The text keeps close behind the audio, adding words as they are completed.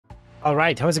All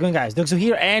right, how's it going, guys? Duxo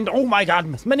here, and oh my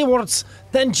god, many words.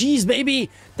 10 G's,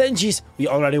 baby. 10 G's. We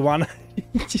already won.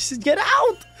 Just get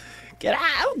out. Get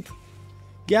out.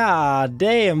 God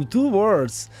damn, 2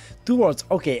 words. 2 words.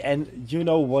 Okay, and you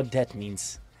know what that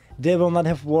means. They will not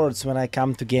have words when I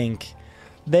come to gank.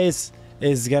 This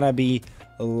is gonna be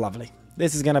lovely.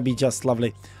 This is gonna be just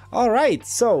lovely. All right,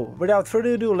 so without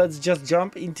further ado, let's just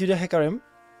jump into the Hecarim.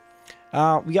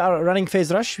 We are running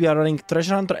Phase Rush, we are running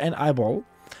Treasure Hunter and Eyeball.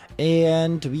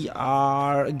 And we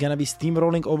are gonna be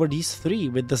steamrolling over these 3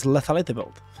 with this lethality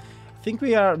build. I think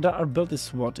our build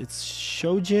is what? It's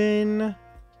Shojin.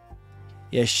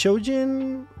 Yeah,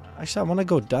 Shojin. Actually, I wanna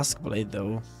go Duskblade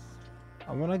though.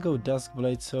 I wanna go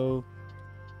Duskblade, so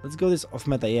let's go this off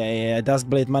meta. Yeah,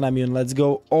 Duskblade Manamune. Let's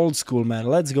go old school, man.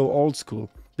 Let's go old school.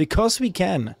 Because we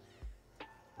can.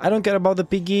 I don't care about the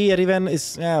Piggy, Riven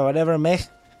is whatever, meh.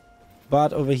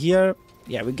 But over here,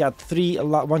 yeah, we got 3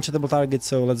 one-shottable targets,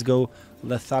 so let's go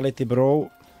lethality,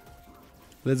 bro.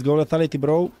 Let's go lethality,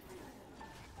 bro.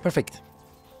 Perfect.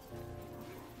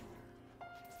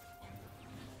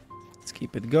 Let's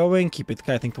keep it going, keep it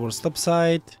kiting towards top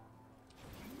side.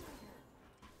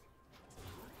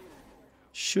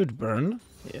 Should burn.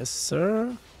 Yes,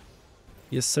 sir.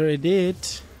 Yes, sir, it did.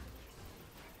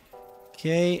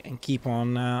 Okay, and keep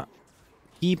on...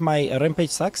 keep my rampage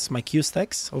stacks, my Q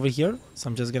stacks over here. So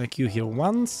I'm just gonna Q here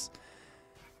once.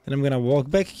 Then I'm gonna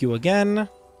walk back, Q again.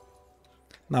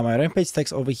 Now my rampage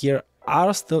stacks over here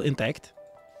are still intact.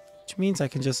 Which means I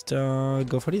can just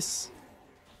go for this.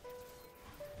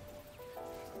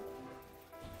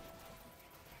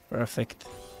 Perfect.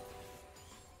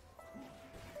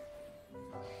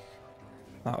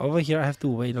 Now over here I have to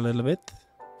wait a little bit.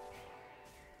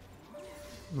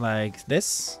 Like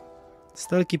this.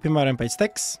 Still keeping my rampage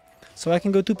stacks, so I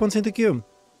can go 2 points into Q.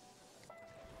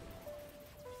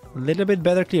 A little bit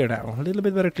better clear now. A little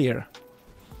bit better clear.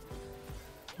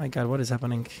 My god, what is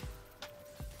happening?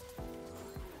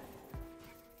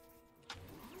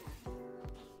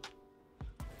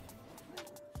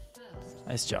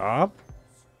 Nice job.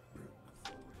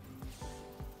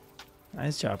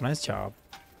 Nice job, nice job.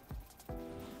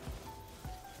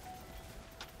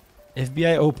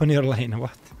 FBI, open your lane.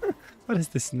 What? What is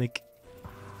this, Nick?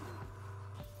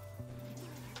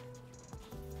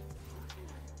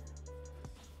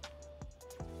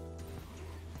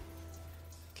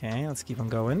 Okay, let's keep on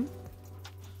going.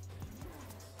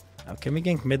 Now, can we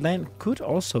gank mid lane? Could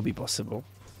also be possible.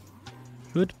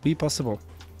 Could be possible.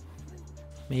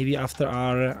 Maybe after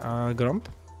our Gromp.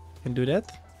 Can do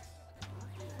that.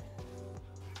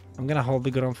 I'm gonna hold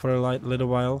the Gromp for a little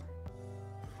while.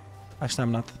 Actually,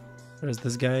 I'm not. Where's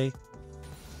this guy?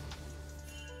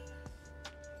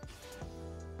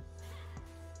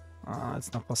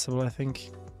 It's not possible, I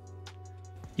think.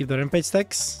 Keep the rampage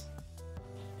stacks.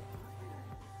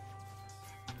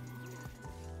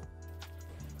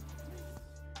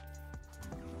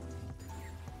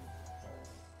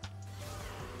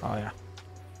 Oh, yeah.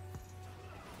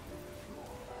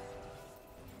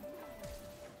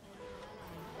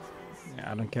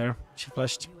 Yeah, I don't care. She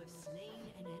flashed.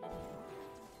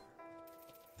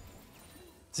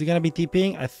 Is he gonna be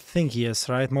TPing? I think he is,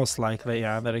 right? Most likely.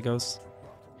 Yeah, there it goes.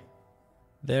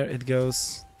 There it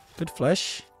goes. Good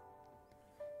flash.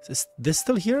 Is this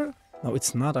still here? No,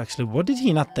 it's not actually. What did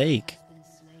he not take?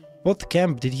 What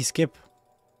camp did he skip?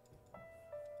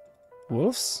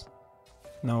 Wolves?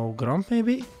 No, Gromp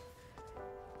maybe?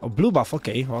 Oh, blue buff.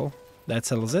 Okay, well, that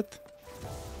settles it.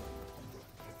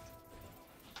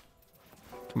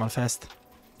 Come on, fast.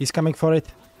 He's coming for it.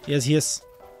 Yes, he is.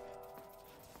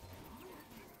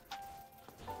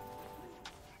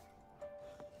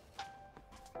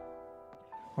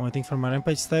 I'm waiting for my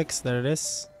rampage stacks. There it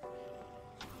is.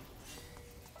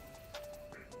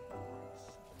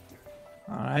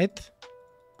 Alright.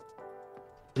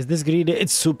 Is this greedy?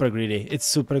 It's super greedy. It's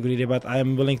super greedy, but I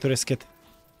am willing to risk it.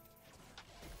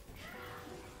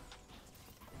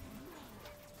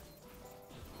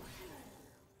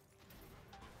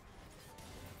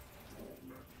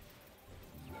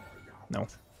 No.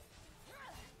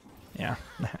 Yeah.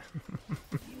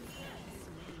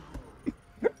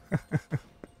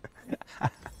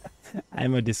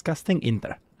 I'm a disgusting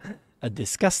inter. A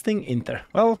disgusting inter.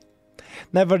 Well,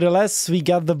 nevertheless, we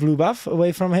got the blue buff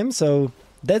away from him, so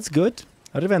that's good.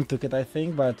 Riven took it, I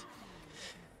think, but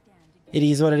it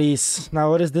is what it is. Now,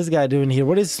 what is this guy doing here?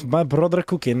 What is my brother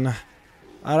cooking?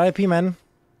 RIP, man.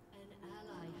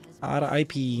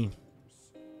 RIP.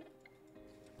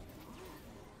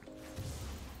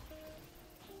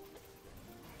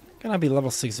 Gonna be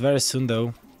level 6 very soon,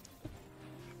 though.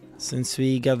 Since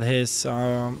we got his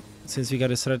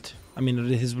red, I mean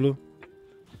his blue.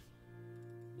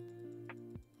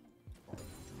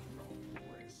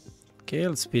 Okay,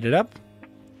 let's speed it up.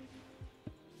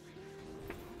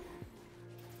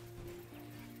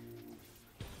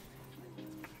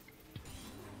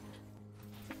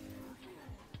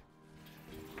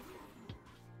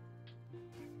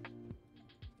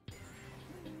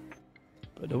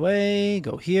 Put away,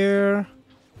 go here.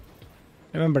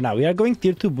 Remember now, we are going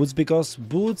tier 2 boots because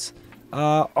boots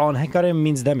on Hecarim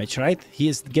means damage, right? He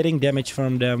is getting damage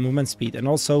from the movement speed. And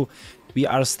also, we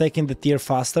are stacking the tier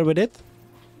faster with it.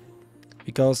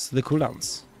 Because the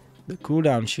cooldowns. The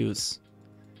cooldown shoes.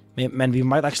 Man, we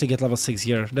might actually get level 6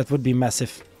 here. That would be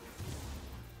massive.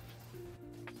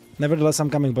 Nevertheless,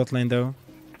 I'm coming bot lane though.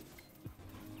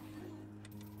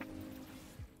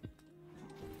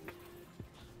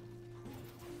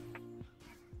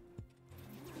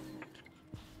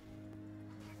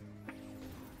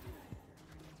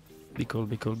 Be cool,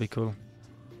 be cool, be cool.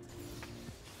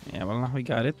 Yeah, well, now we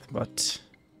got it, but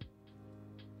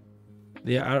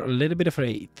they are a little bit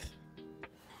afraid.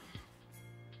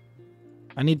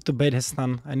 I need to bait his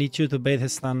stun. I need you to bait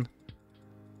his stun.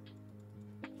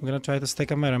 I'm gonna try to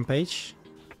stack up my rampage.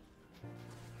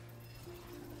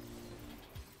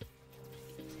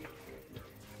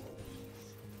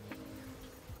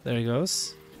 There he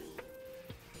goes.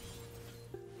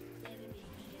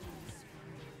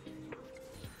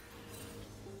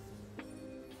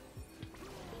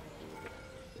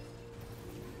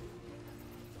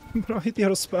 Bro, hit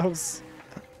your spells.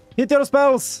 Hit your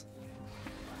spells!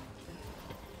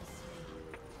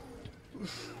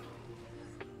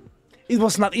 It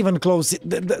was not even close.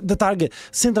 The target.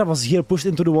 Syndra was here, pushed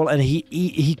into the wall, and he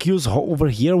Qs over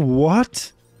here.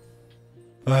 What?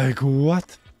 Like,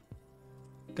 what?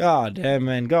 God damn,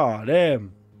 man. God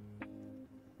damn.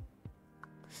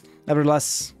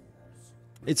 Nevertheless,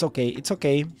 it's okay. It's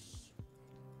okay.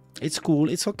 It's cool.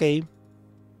 It's okay.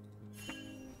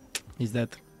 He's dead.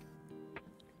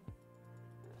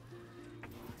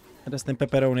 Rest in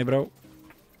pepperoni, bro.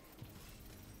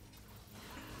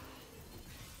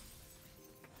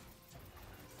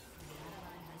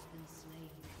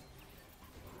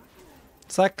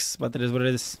 Sucks, but it is what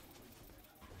it is.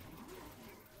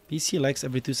 PC likes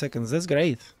every 2 seconds. That's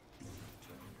great.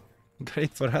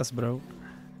 Great for us, bro.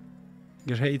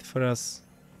 Great for us.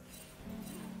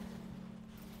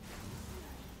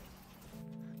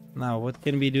 Now, what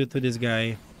can we do to this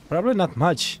guy? Probably not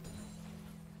much.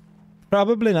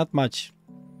 Probably not much.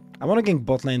 I want to gank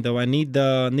bot lane though. I need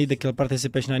the kill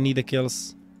participation. I need the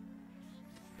kills.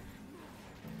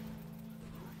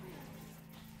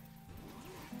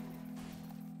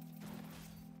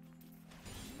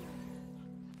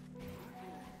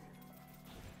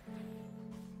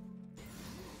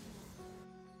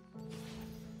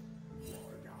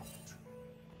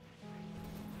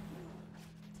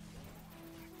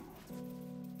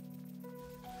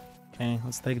 Okay,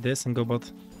 let's take this and go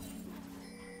bot.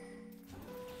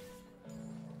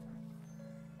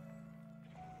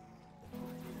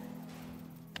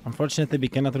 Unfortunately, we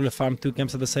cannot really farm 2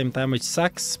 camps at the same time, which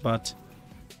sucks, but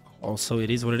also it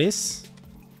is what it is.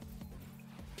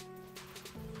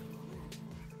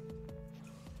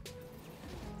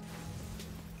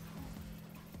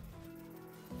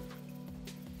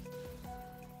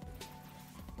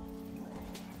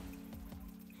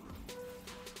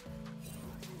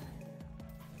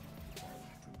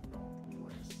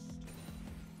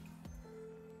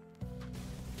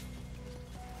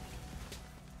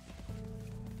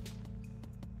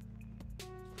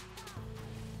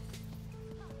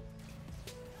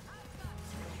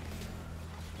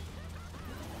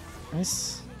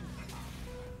 Nice.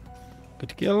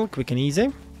 Good kill, quick and easy.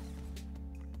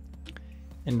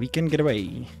 And we can get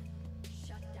away.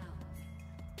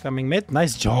 Coming mid,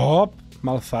 nice job.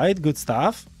 Malphite, good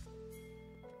stuff.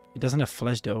 He doesn't have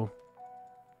flash though.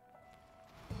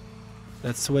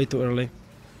 That's way too early.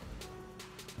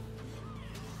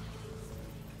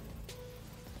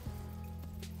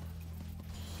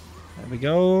 There we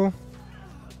go.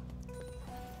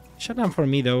 Shutdown for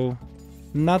me though.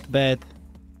 Not bad.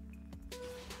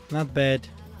 Not bad.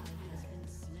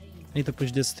 I need to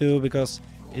push this too because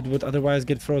it would otherwise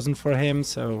get frozen for him,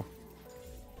 so...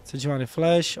 Sejuani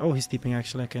flash. Oh, he's TPing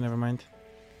actually. Okay, never mind.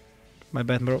 My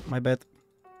bad, bro. My bad.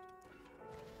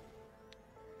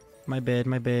 My bad,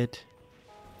 my bad.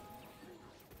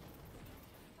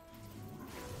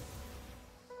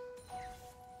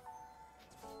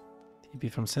 TP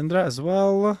from Syndra as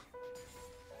well.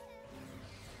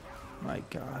 My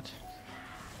god.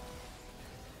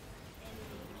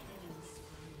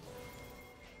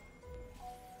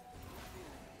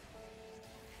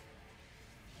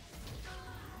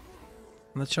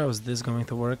 I'm not sure how is this going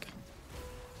to work.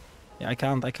 Yeah, I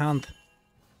can't.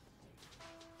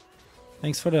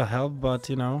 Thanks for the help, but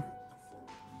you know.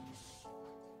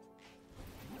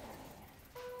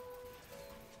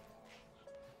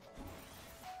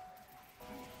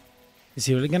 Is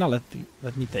he really gonna let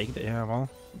me take the... Yeah, well...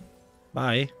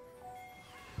 Bye.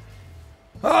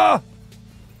 Ah!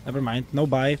 Never mind. No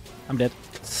bye. I'm dead.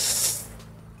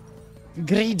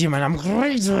 Greedy, man. I'm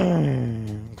greedy.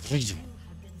 Greedy.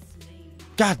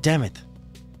 God damn it.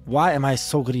 Why am I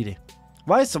so greedy?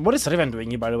 What is Riven doing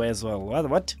here, by the way, as well?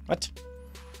 What?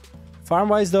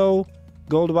 Farm-wise, though,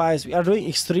 gold-wise, we are doing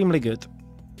extremely good.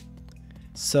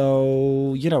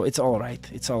 So, you know, it's alright.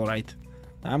 It's alright.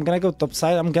 I'm gonna go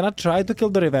topside. I'm gonna try to kill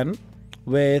the Riven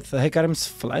with Hecarim's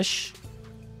flesh.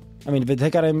 I mean, with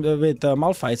Hecarim, with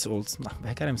Malphite's ult. No,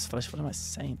 Hecarim's flesh, what am I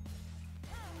saying?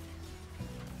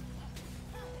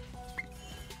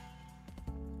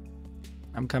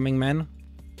 I'm coming, man.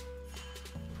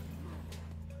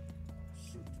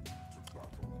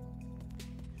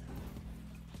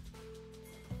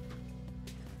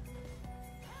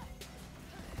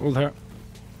 Ult her.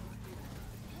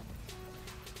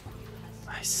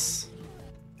 Nice.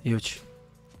 Huge.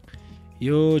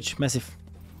 Huge. Massive.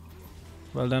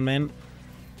 Well done, man.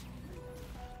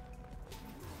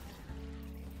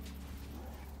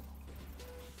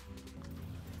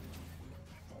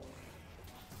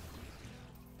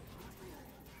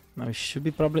 Now we should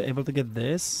be probably able to get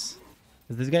this.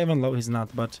 Is this guy even low? He's not,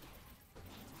 but...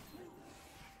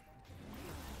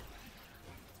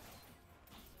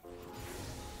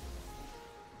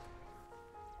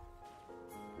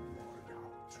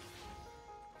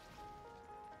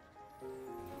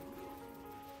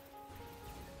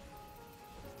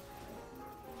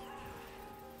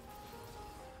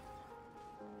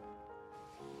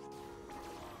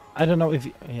 I don't know if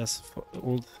he has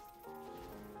ult.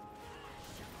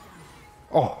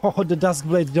 Oh, the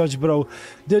Duskblade dodge, bro.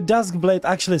 The Duskblade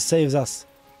actually saves us.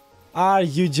 Are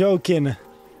you joking?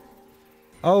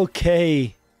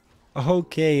 Okay.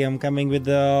 Okay, I'm coming with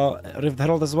the Rift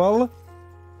Herald as well.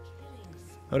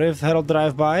 Rift Herald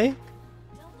drive-by.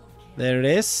 There it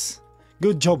is.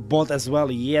 Good job, bot, as well.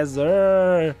 Yes,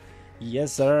 sir.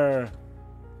 Yes, sir.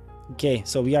 Okay,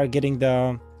 so we are getting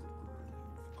the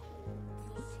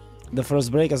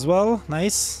first break as well.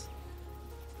 Nice.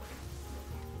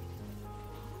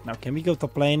 Now, can we go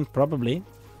top lane? Probably.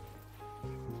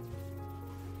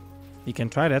 We can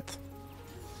try that.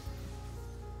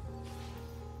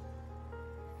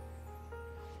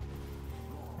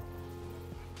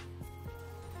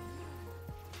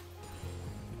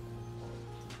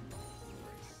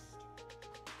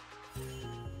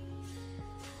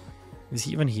 Is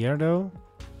he even here, though?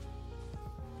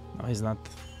 No, he's not.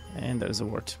 And there's a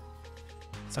ward.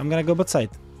 So I'm gonna go bot side.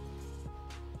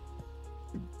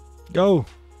 Go!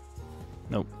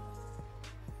 No.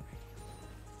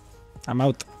 I'm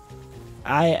out.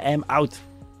 I am out.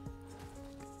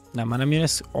 Now Manamune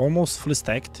is almost fully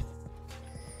stacked,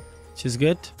 which is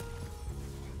good.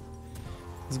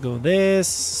 Let's go this,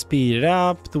 speed it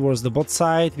up towards the bot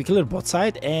side. We clear bot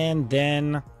side and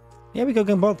then... Yeah, we go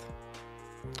game bot.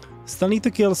 Still need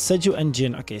to kill Seju and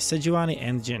Jin. Okay, Sejuani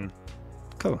and Jin.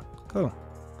 Cool, cool.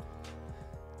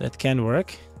 That can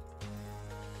work.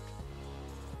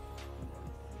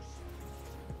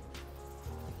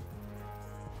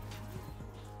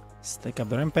 Stack up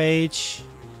the rampage.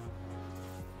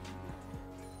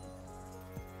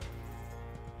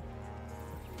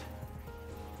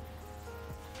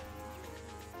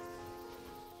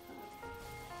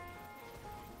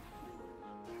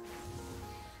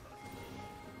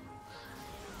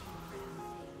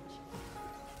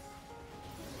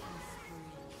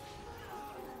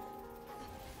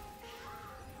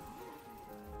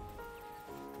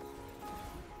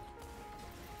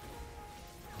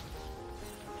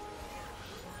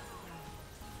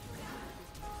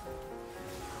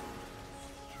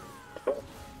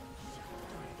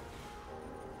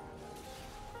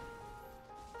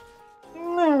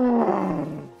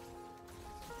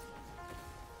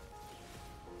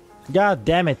 God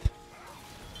damn it.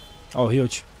 Oh,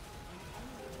 huge.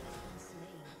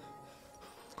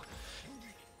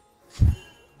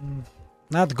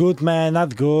 Not good, man.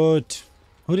 Not good.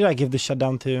 Who did I give the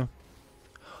shutdown to?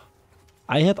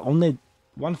 I had only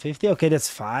 150? Okay, that's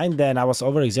fine. Then I was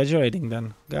over-exaggerating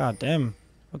then. God damn.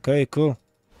 Okay, cool.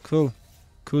 Cool.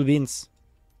 Cool beans.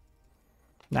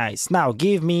 Nice. Now,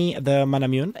 give me the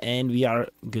Manamune and we are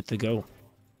good to go.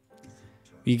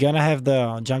 We're gonna have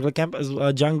the jungle camp as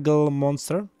jungle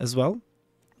monster as well.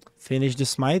 Finish the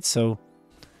smite, so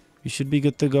we should be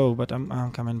good to go. But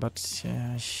I'm coming. But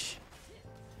shit,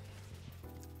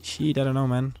 I don't know,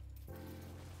 man.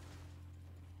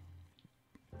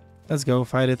 Let's go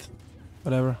fight it.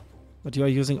 Whatever. But you are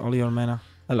using all your mana.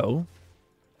 Hello.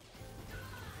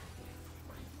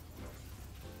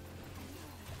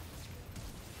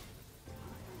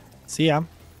 See ya.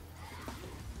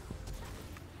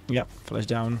 Yep, flash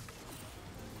down.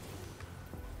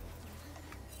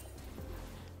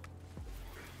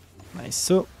 Nice.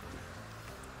 So,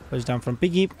 flash down from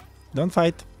Piggy. Don't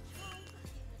fight.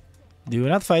 Do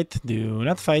not fight. Do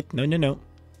not fight. No, no, no.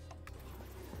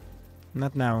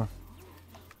 Not now.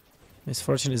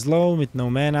 Misfortune is low with no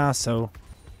mana, so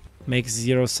makes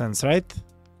 0 sense, right?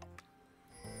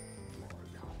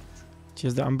 She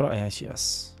has the umbrella. Yeah, she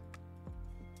has.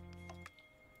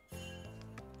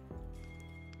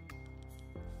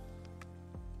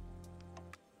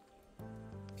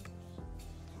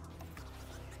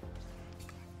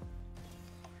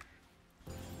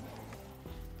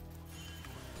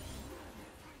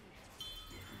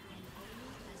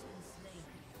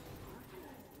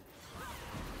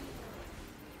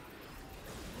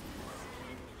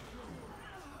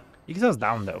 Exhaust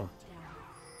down though.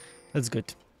 That's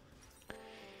good.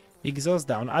 Exhaust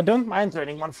down. I don't mind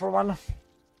trading 1 for 1.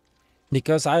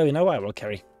 Because I know I will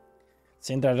carry.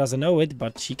 Syndra doesn't know it,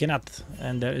 but she cannot.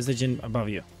 And there is a Jhin above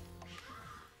you.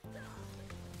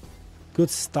 Good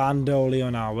stand though,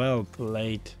 Leona. Well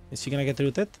played. Is she gonna get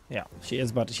rooted? Yeah, she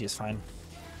is, but she's fine.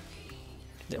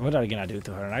 What are you gonna do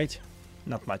to her, right?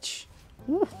 Not much.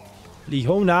 Ooh.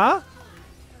 Leona!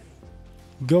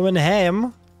 Going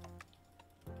ham.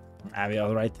 Ah, we're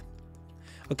alright.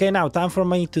 Okay, now time for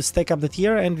me to stack up the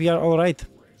tier and we are alright.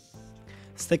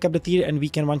 Stack up the tier and we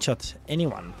can one-shot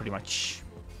anyone, pretty much.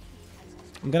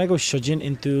 I'm gonna go Shojin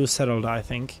into Serolda, I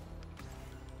think.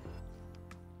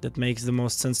 That makes the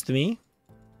most sense to me.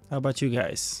 How about you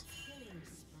guys?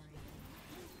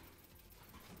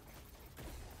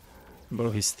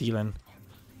 Bro, he's stealing.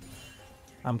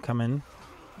 I'm coming.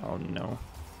 Oh no.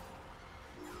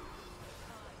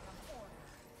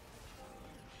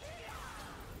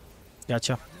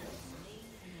 Gotcha.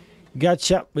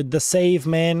 Gotcha with the save,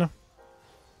 man.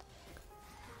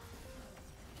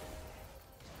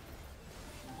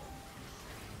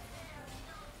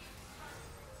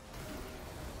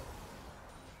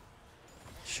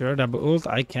 Sure, double ult,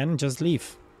 I can just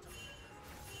leave.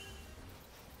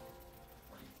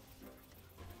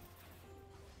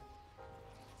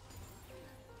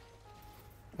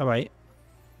 Bye-bye.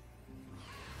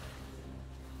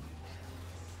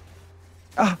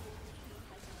 Ah!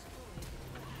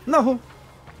 No!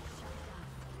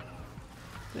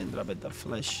 Then drop it the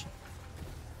flesh.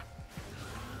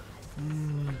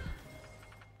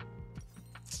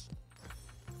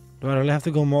 Do I really have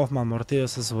to go more of my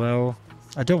Mortius as well?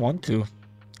 I don't want to.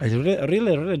 I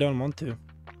really don't want to.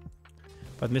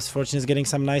 But Misfortune is getting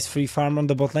some nice free farm on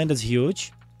the bot lane. That's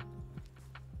huge.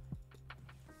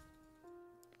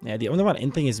 Yeah, the only one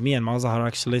inting is me and Malzahar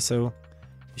actually, so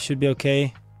it should be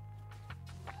okay.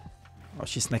 Oh,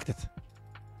 she snacked it.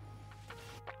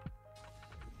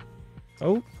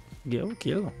 Oh,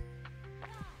 kill.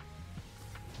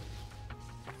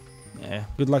 Yeah,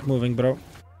 good luck moving, bro.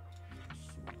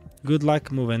 Good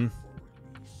luck moving.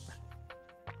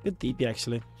 Good TP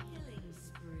actually.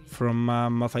 From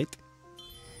Malphite.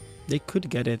 They could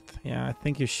get it. Yeah, I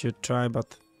think you should try,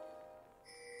 but...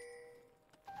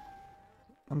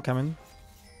 I'm coming.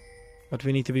 But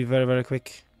we need to be very, very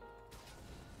quick.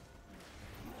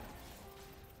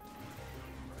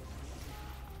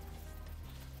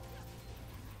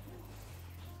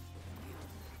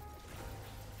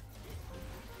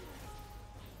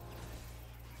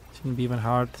 Shouldn't be even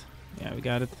hard. Yeah, we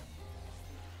got it.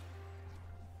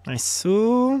 Nice.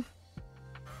 So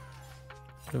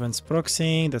prevents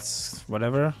proxying. That's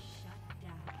whatever.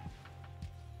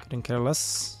 Couldn't care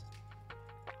less.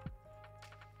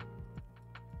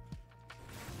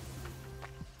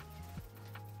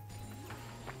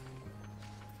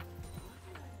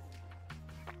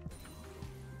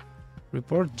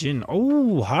 Report Jhin.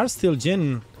 Oh, Heartsteel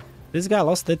Jhin. This guy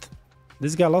lost it.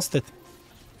 This guy lost it.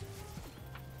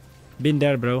 Been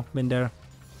there, bro. Been there.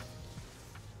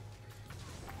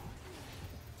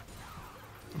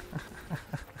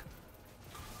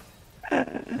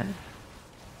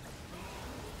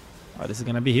 Oh, this is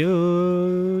gonna be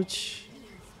huge.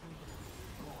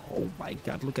 Oh my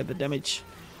god, look at the damage.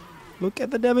 Look at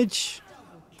the damage.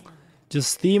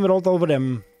 Just steamrolled over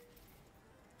them.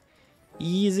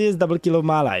 Easiest double kill of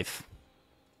my life.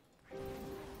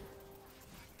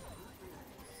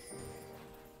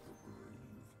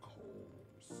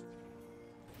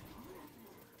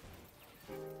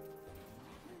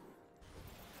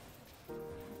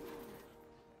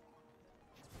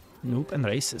 Noob and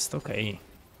racist, okay.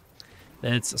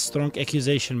 That's a strong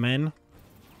accusation, man.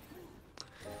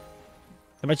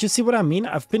 But you see what I mean?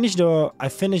 I finished the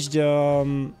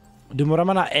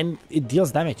Muramana and it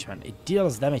deals damage, man. It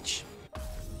deals damage.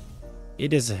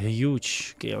 It is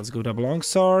huge. Okay, let's go double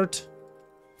longsword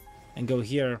and go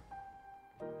here.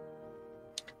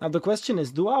 Now the question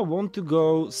is, do I want to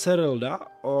go Serilda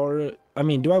or I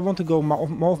mean, do I want to go Maw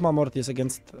of Malmortius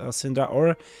against Syndra,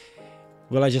 or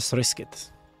will I just risk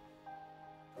it?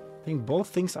 I think both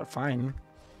things are fine.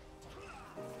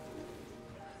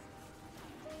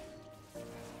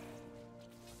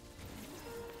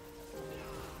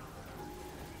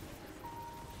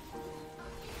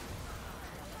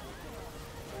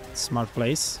 Smart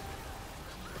place.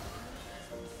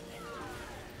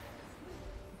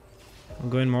 I'm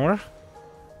going more.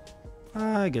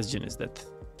 I guess Jin is dead.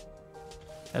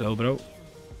 Hello, bro.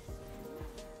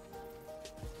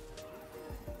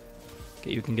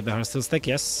 Okay, you can get the Hearthstone stack,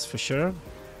 yes, for sure.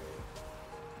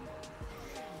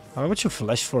 How would you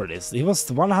flash for this? He was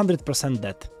 100%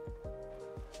 dead.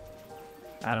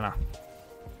 I don't know.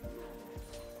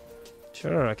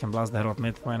 Sure, I can blast the Herald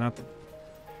mid, why not?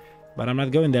 But I'm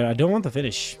not going there. I don't want to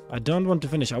finish. I don't want to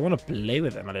finish. I want to play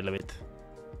with them a little bit.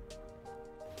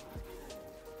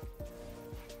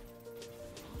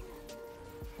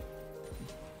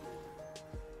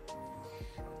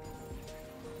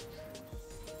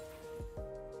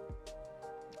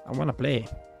 I want to play.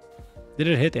 Did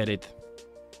it hit? Yeah, it did.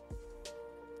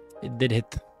 It did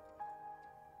hit.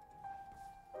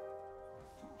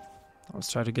 Let's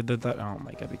try to get that. Oh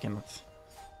my god, we cannot.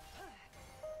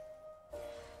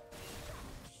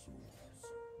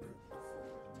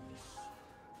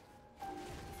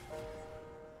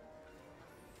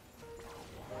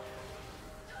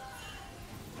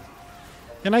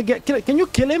 Can you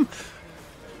kill him?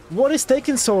 What is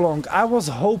taking so long? I was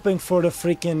hoping for the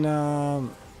freaking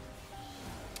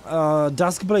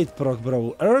Duskblade proc,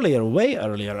 bro. Earlier, way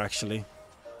earlier, actually.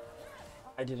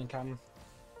 I didn't come.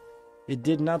 It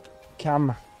did not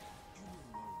come.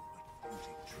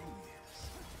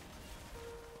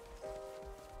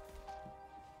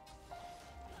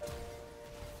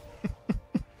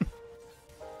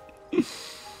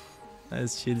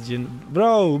 Nice shit, Jin.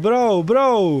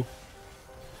 Bro!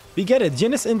 We get it.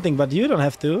 Jin is inting, but you don't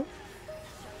have to.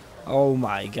 Oh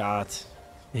my god.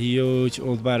 Huge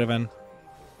old Baravan.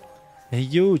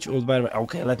 Huge old Baravan.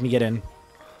 Okay, let me get in.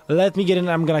 Let me get in.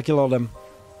 I'm gonna kill all them.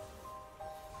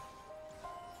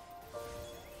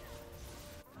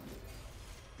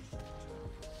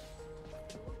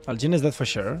 Well, Jin is dead for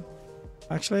sure.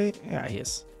 Actually, yeah, he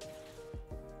is.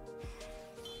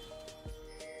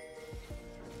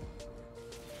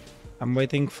 I'm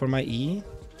waiting for my E,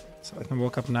 so I can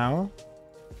walk up now.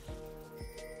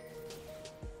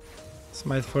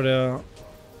 Smite for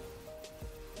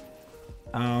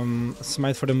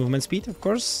the movement speed, of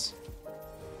course.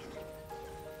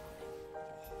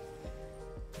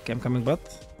 Okay, I'm coming, but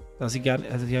does he have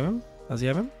him? Does he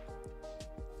have him?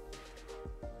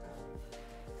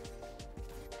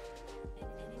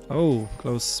 Oh,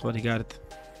 close, but he got it.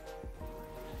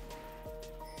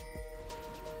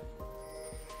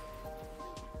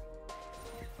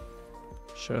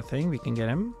 Sure thing, we can get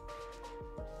him.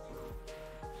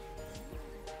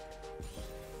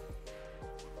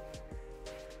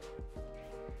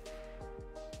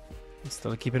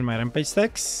 Still keeping my rampage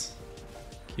stacks.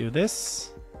 Cue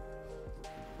this.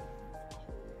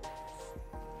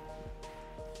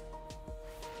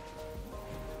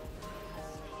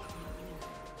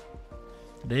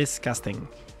 Disgusting.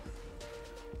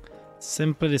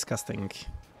 Simply disgusting.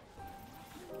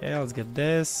 Okay, let's get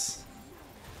this.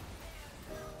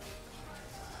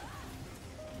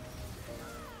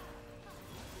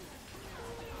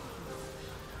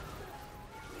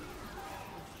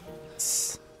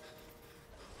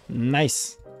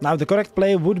 Nice. Now the correct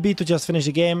play would be to just finish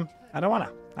the game. I don't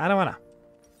wanna.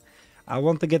 I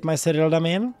want to get my serial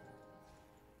dummy in.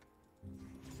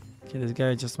 Okay, this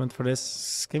guy just went for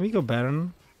this. Can we go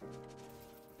Baron?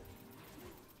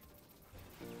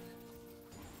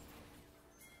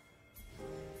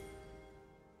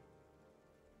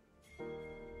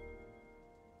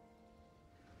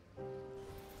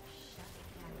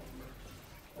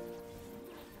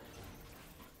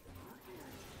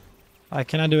 I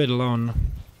cannot do it alone.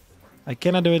 I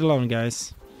cannot do it alone,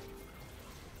 guys.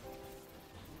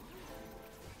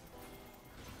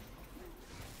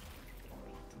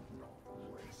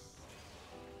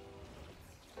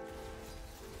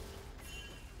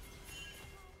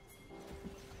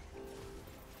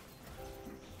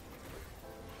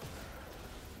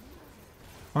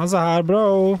 Mazahar,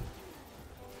 bro.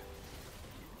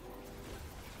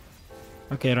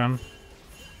 Okay, run.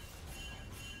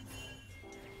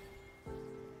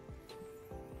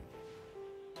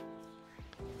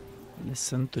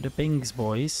 Listen to the pings,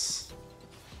 boys.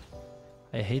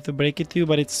 I hate to break it to you,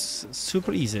 but it's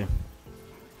super easy.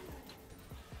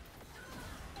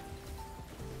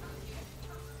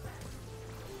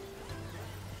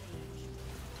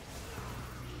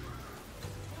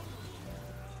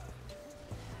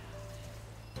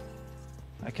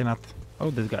 I cannot. Oh,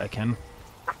 this guy can.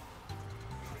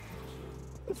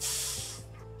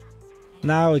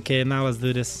 Now, okay, now let's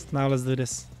do this. Now let's do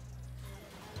this.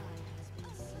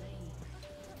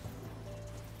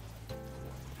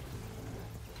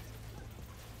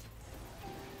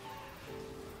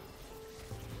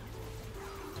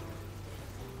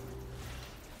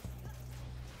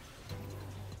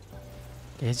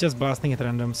 Okay, he's just blasting at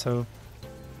random, so...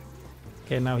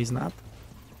 Okay, now he's not.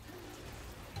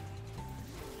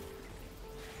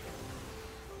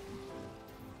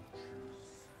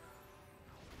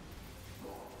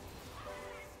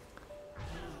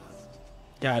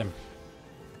 Got him.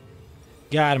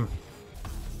 Got him.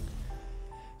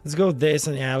 Let's go with this,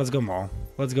 and yeah, let's go more.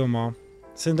 Let's go more.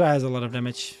 Syndra has a lot of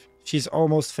damage. She's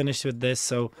almost finished with this,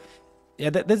 so...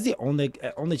 Yeah, that's the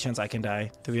only chance I can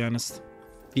die, to be honest.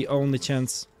 The only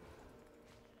chance.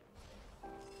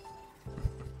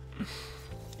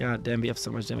 God damn, we have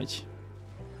so much damage.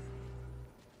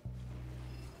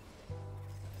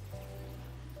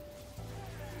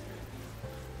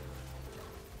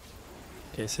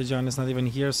 Okay, Sejan is not even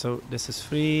here, so this is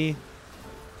free.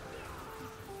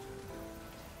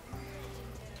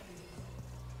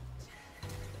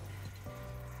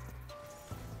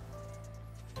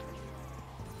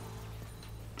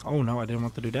 Oh no, I didn't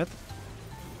want to do that.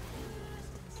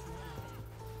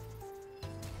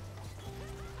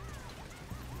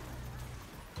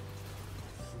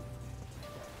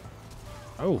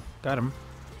 Oh, got him.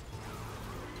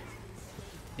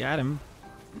 Got him.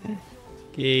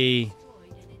 Okay.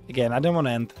 Again, I don't want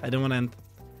to end. I don't want to end.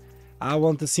 I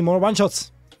want to see more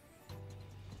one-shots.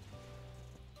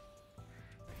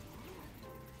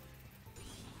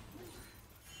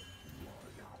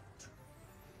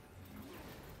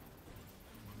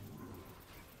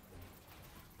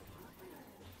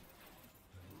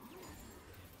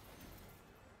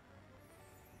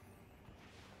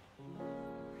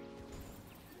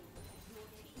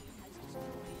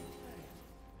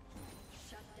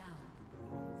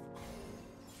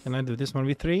 Can I do this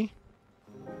 1v3?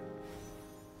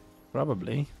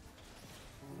 Probably.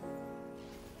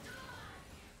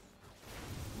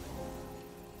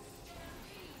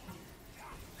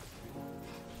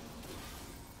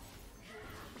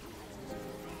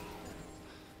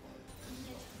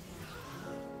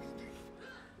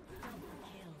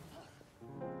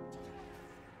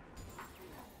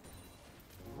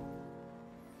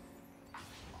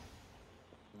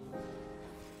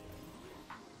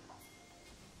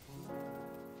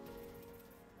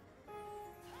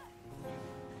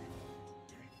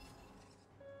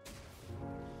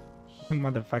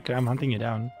 Motherfucker, I'm hunting you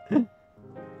down.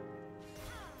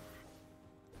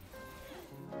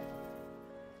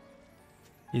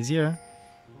 He's here.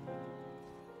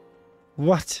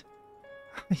 What?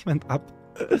 He went up.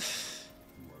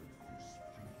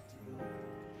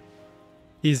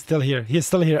 He's still here. He's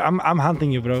still here. I'm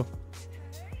hunting you, bro.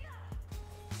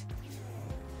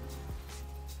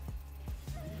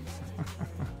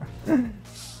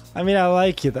 I mean, I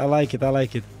like it. I like it. I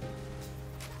like it.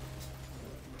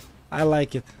 I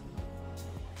like it.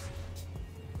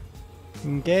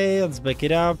 Okay, let's back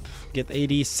it up. Get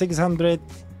 80, 600.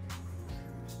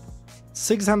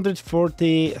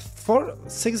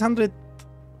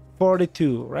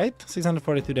 642, right?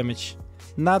 642 damage.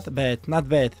 Not bad, not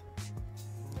bad.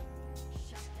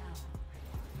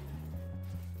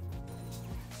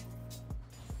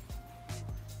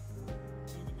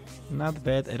 Not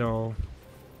bad at all.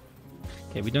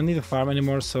 Okay, we don't need to farm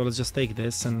anymore, so let's just take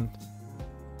this and...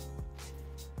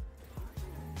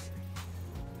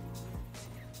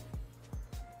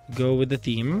 go with the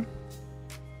team.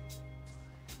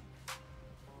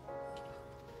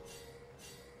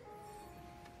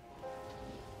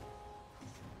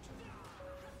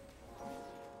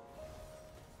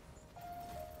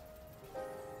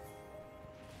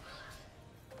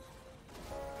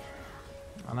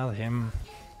 Not him.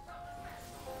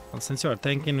 Well, since you are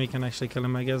tanking, we can actually kill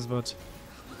him, I guess, but...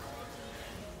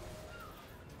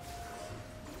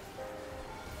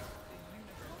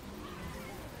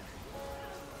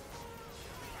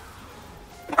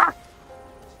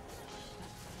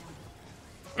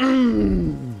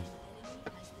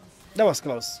 That was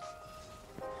close.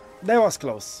 That was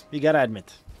close. You gotta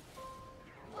admit.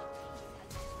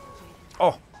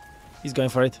 Oh, he's going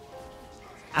for it.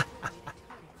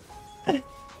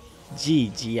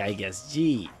 GG, I guess.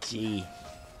 GG.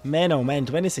 Man, oh man,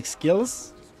 26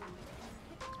 kills.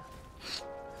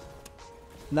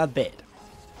 Not bad.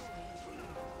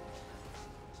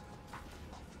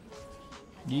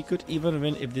 You could even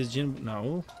win if this Jin...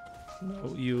 No.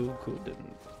 No, you couldn't.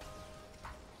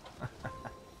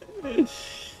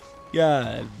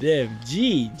 God damn.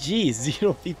 GG.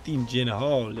 0-15 Jin.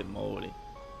 Holy moly.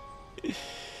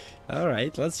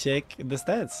 Alright, let's check the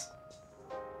stats.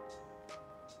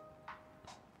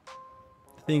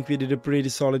 I think we did a pretty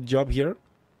solid job here.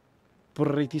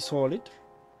 Pretty solid.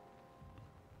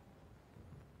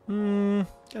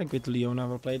 Can't quit Leo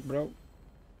never played, bro.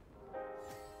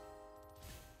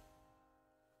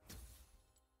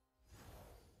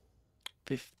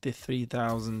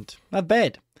 $53,000. Not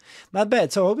bad. Not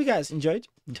bad. So hope you guys enjoyed.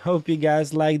 Hope you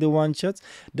guys like the one shots.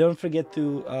 Don't forget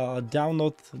to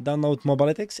download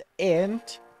Mobilitex, and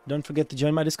don't forget to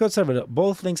join my Discord server.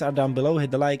 Both links are down below.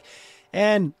 Hit the like,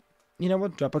 and you know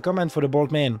what? Drop a comment for the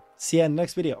bold man. See you in the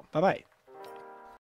next video. Bye bye.